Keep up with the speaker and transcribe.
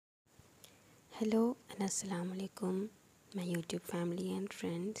Hello and Assalamu alaikum, my YouTube family and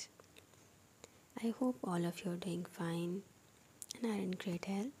friends. I hope all of you are doing fine and are in great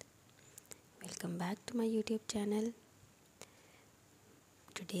health. Welcome back to my YouTube channel.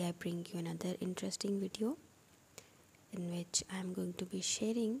 Today I bring you another interesting video in which I am going to be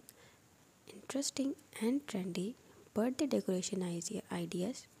sharing interesting and trendy birthday decoration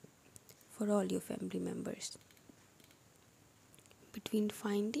ideas for all your family members. Between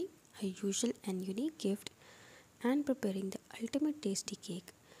finding a usual and unique gift and preparing the ultimate tasty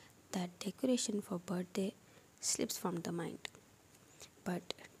cake, that decoration for birthday slips from the mind.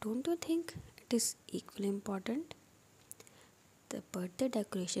 But don't you think it is equally important? The birthday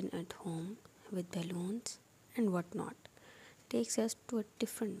decoration at home with balloons and whatnot takes us to a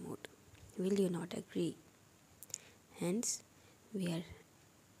different mood. Will you not agree? Hence, I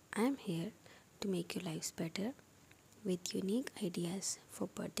am here to make your lives better with unique ideas for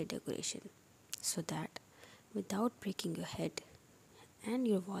birthday decoration so that without breaking your head and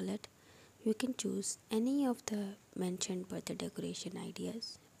your wallet, you can choose any of the mentioned birthday decoration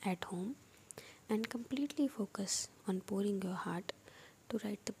ideas at home and completely focus on pouring your heart to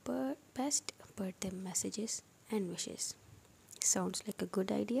write the best birthday messages and wishes. Sounds like a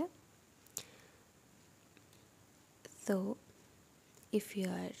good idea? So, if you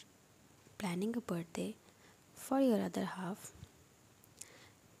are planning a birthday for your other half,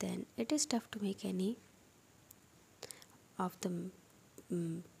 then it is tough to make any of the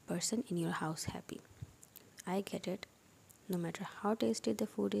person in your house happy. I get it. No matter how tasty the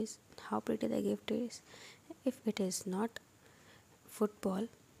food is, how pretty the gift is, if it is not football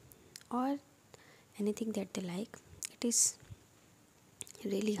or anything that they like, it is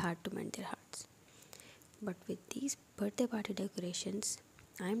really hard to mend their hearts. But with these birthday party decorations,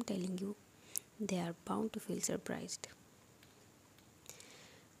 I am telling you, they are bound to feel surprised.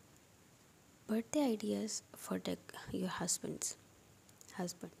 Birthday ideas for your husbands,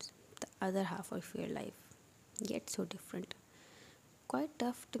 the other half of your life, yet so different. Quite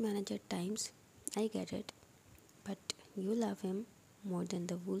tough to manage at times, I get it, but you love him more than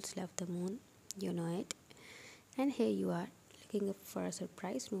the wolves love the moon, you know it. And here you are looking for a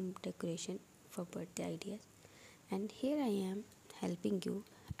surprise room decoration for birthday ideas, and here I am helping you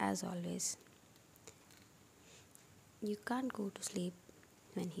as always. You can't go to sleep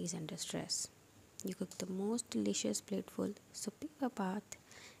when he's under stress. You cook the most delicious plateful, so pick a path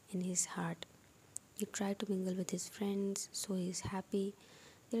in his heart. You try to mingle with his friends so he is happy.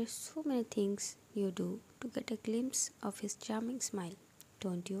 There are so many things you do to get a glimpse of his charming smile,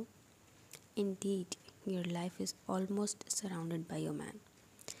 don't you? Indeed, your life is almost surrounded by your man.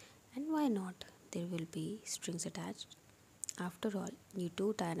 And why not? There will be strings attached. After all, you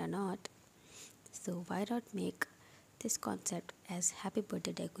do tie a knot. So why not make this concept as happy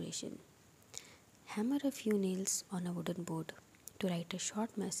birthday decoration? Hammer a few nails on a wooden board to write a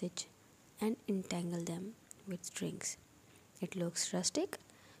short message and entangle them with strings. It looks rustic,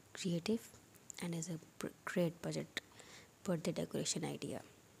 creative, and is a great budget birthday decoration idea.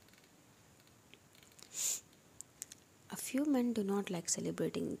 A few men do not like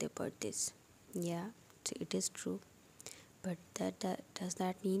celebrating their birthdays. Yeah, it is true. But does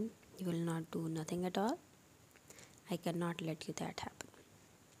that mean you will not do nothing at all? I cannot let you that happen.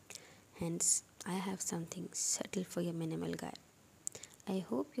 Hence, I have something subtle for your minimal guy. I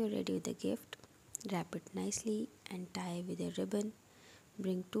hope you're ready with the gift. Wrap it nicely and tie with a ribbon.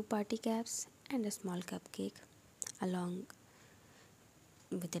 Bring 2 party caps and a small cupcake along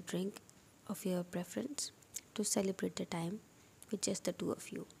with a drink of your preference to celebrate the time with just the two of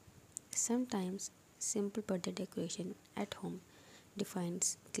you. Sometimes simple birthday decoration at home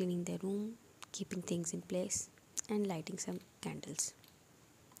defines cleaning the room, keeping things in place, and lighting some candles.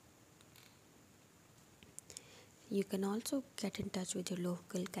 You can also get in touch with your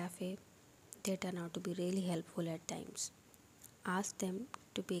local cafe. They turn out to be really helpful at times. Ask them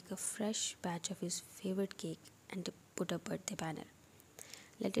to bake a fresh batch of his favorite cake and to put a birthday banner.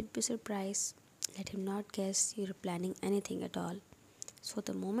 Let it be a surprise. Let him not guess you're planning anything at all. So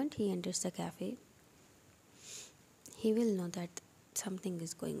the moment he enters the cafe, he will know that something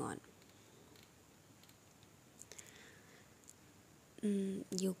is going on.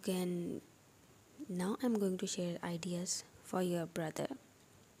 You can Now I'm going to share ideas for your brother.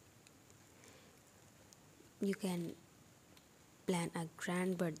 You can plan a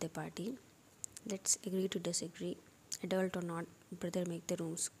grand birthday party. Let's agree to disagree. Adult or not, brother make the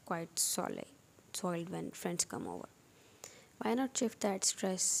rooms quite soiled when friends come over. Why not shift that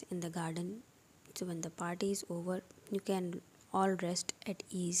stress in the garden so when the party is over, you can all rest at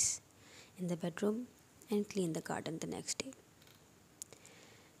ease in the bedroom and clean the garden the next day.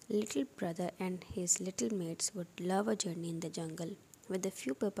 Little brother and his little mates would love a journey in the jungle with a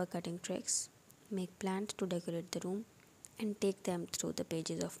few paper cutting tricks, make plans to decorate the room, and take them through the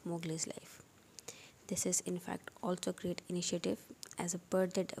pages of Mowgli's life. This is in fact also a great initiative as a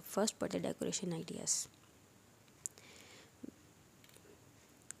first birthday decoration ideas.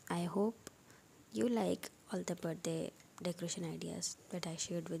 I hope you like all the birthday decoration ideas that I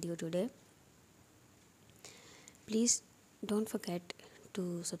shared with you today. Please don't forget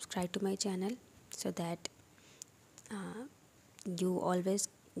to subscribe to my channel so that you always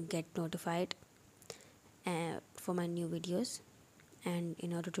get notified for my new videos. And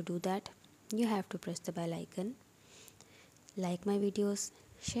in order to do that, you have to press the bell icon, like my videos,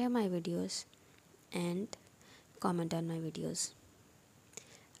 share my videos, and comment on my videos.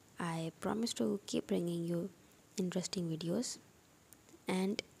 I promise to keep bringing you interesting videos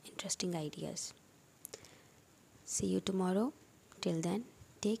and interesting ideas. See you tomorrow. Till then,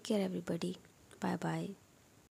 take care, everybody. Bye bye.